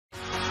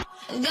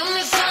Got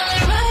me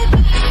falling right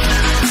back.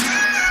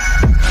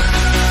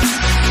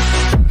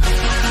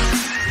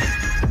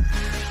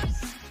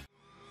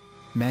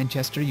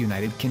 Manchester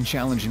United can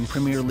challenge in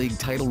Premier League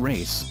title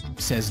race,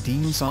 says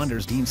Dean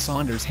Saunders. Dean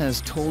Saunders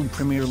has told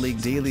Premier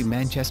League Daily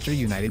Manchester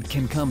United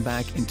can come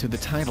back into the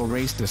title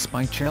race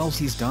despite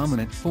Chelsea's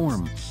dominant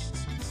form.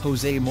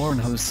 Jose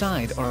Mourinho's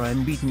side are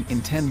unbeaten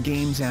in 10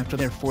 games after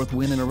their fourth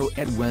win in a row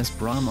at West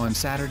Brom on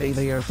Saturday.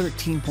 They are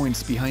 13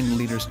 points behind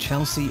leaders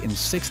Chelsea in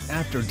sixth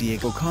after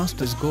Diego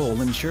Costa's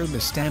goal ensured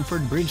the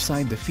Stamford Bridge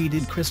side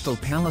defeated Crystal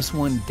Palace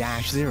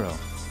 1-0.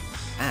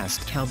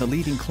 Asked how the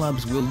leading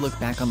clubs will look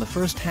back on the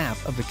first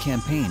half of the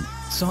campaign,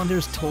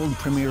 Saunders told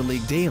Premier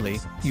League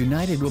Daily,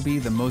 United will be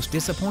the most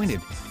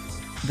disappointed.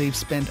 They've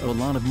spent a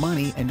lot of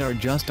money and are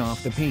just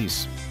off the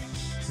pace.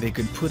 They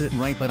could put it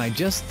right, but I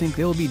just think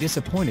they'll be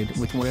disappointed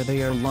with where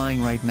they are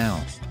lying right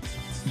now.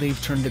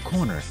 They've turned a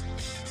corner.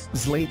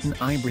 Zlatan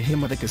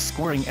Ibrahimovic is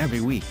scoring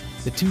every week,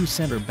 the two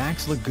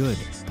centre-backs look good,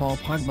 Paul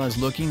Pogba's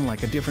looking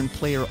like a different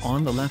player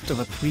on the left of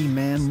a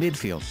three-man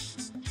midfield.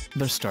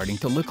 They're starting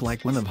to look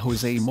like one of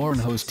Jose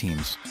Mourinho's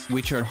teams,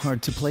 which are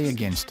hard to play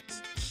against.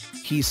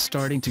 He's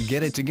starting to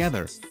get it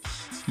together.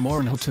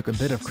 Mourinho took a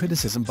bit of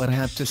criticism, but I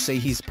have to say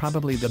he's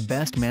probably the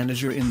best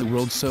manager in the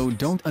world, so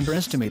don't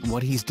underestimate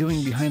what he's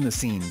doing behind the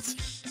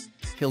scenes.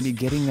 He'll be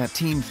getting that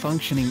team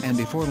functioning, and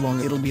before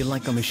long it'll be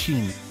like a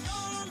machine.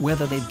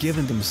 Whether they've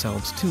given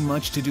themselves too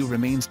much to do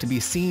remains to be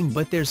seen,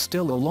 but there's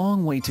still a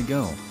long way to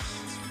go.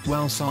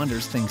 While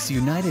Saunders thinks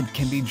United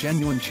can be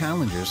genuine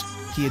challengers,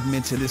 he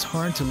admits it is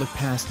hard to look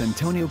past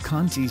Antonio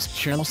Conte's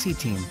Chelsea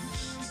team.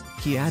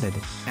 He added,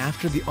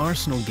 after the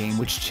Arsenal game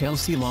which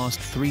Chelsea lost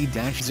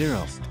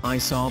 3-0, I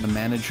saw the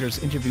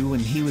manager's interview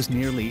and he was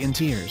nearly in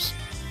tears.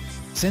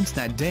 Since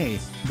that day,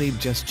 they've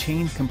just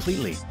changed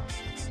completely.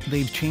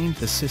 They've changed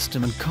the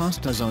system and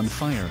Costa's on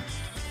fire.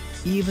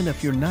 Even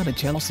if you're not a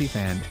Chelsea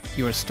fan,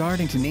 you're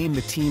starting to name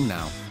the team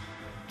now.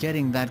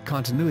 Getting that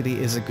continuity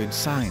is a good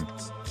sign.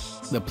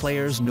 The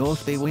players know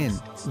if they win,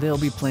 they'll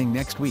be playing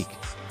next week.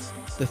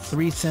 The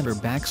three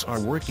centre-backs are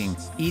working,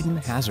 Eden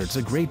Hazard's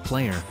a great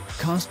player,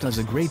 Costa's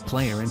a great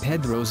player and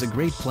Pedro's a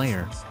great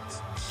player.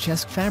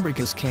 Cesc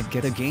Fabregas can't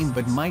get a game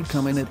but might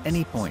come in at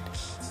any point.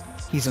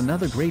 He's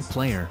another great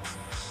player.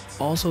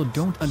 Also,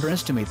 don't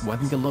underestimate what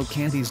N'Golo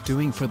Kante's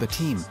doing for the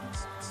team.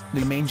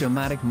 The main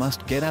dramatic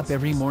must get up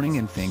every morning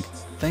and think,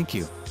 thank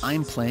you,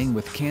 I'm playing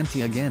with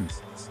Kante again.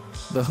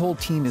 The whole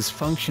team is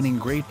functioning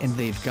great and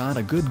they've got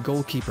a good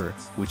goalkeeper,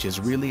 which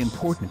is really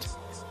important.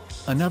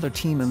 Another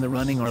team in the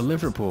running are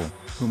Liverpool,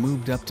 who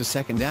moved up to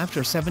second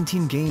after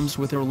 17 games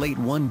with their late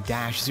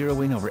 1-0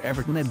 win over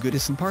Everton at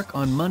Goodison Park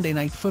on Monday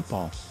Night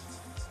Football.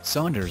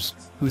 Saunders,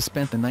 who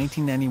spent the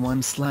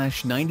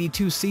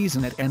 1991-92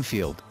 season at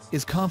Anfield,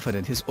 is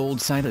confident his old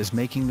side is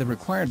making the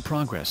required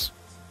progress.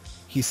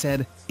 He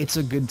said, it's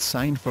a good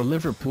sign for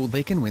Liverpool,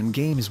 they can win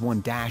games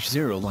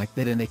 1-0 like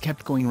that and they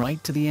kept going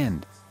right to the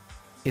end.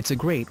 It's a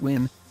great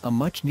win, a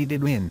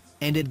much-needed win,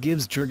 and it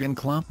gives Jurgen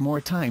Klopp more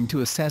time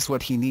to assess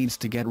what he needs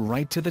to get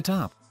right to the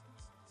top.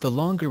 The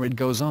longer it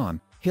goes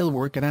on, he'll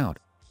work it out.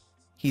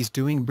 He's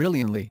doing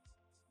brilliantly.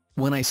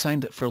 When I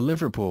signed for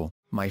Liverpool,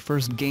 my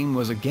first game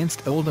was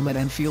against Oldham at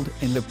Anfield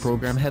and the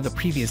programme had the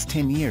previous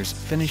 10 years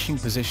finishing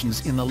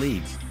positions in the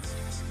league.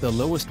 The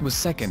lowest was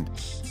second.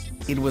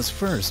 It was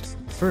first,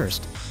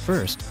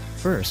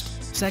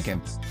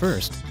 second,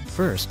 first.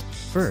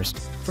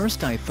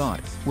 I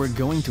thought, we're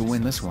going to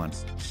win this one.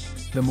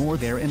 The more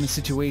they're in the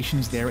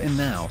situations they're in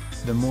now,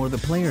 the more the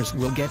players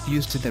will get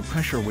used to that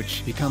pressure,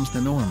 which becomes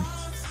the norm.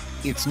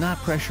 It's not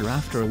pressure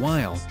after a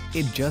while,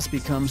 it just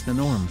becomes the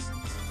norm.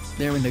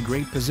 They're in a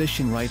great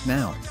position right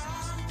now.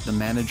 The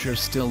manager's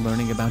still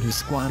learning about his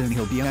squad and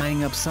he'll be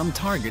eyeing up some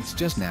targets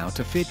just now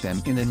to fit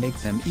them in and make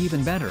them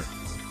even better.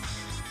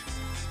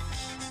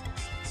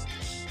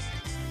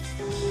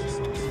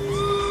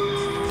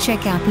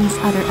 Check out these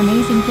other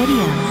amazing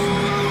videos.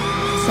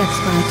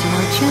 Subscribe to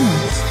our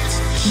channel.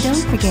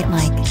 Don't forget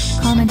like,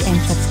 comment and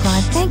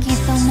subscribe. Thank you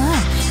so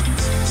much.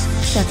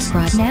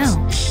 Subscribe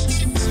now.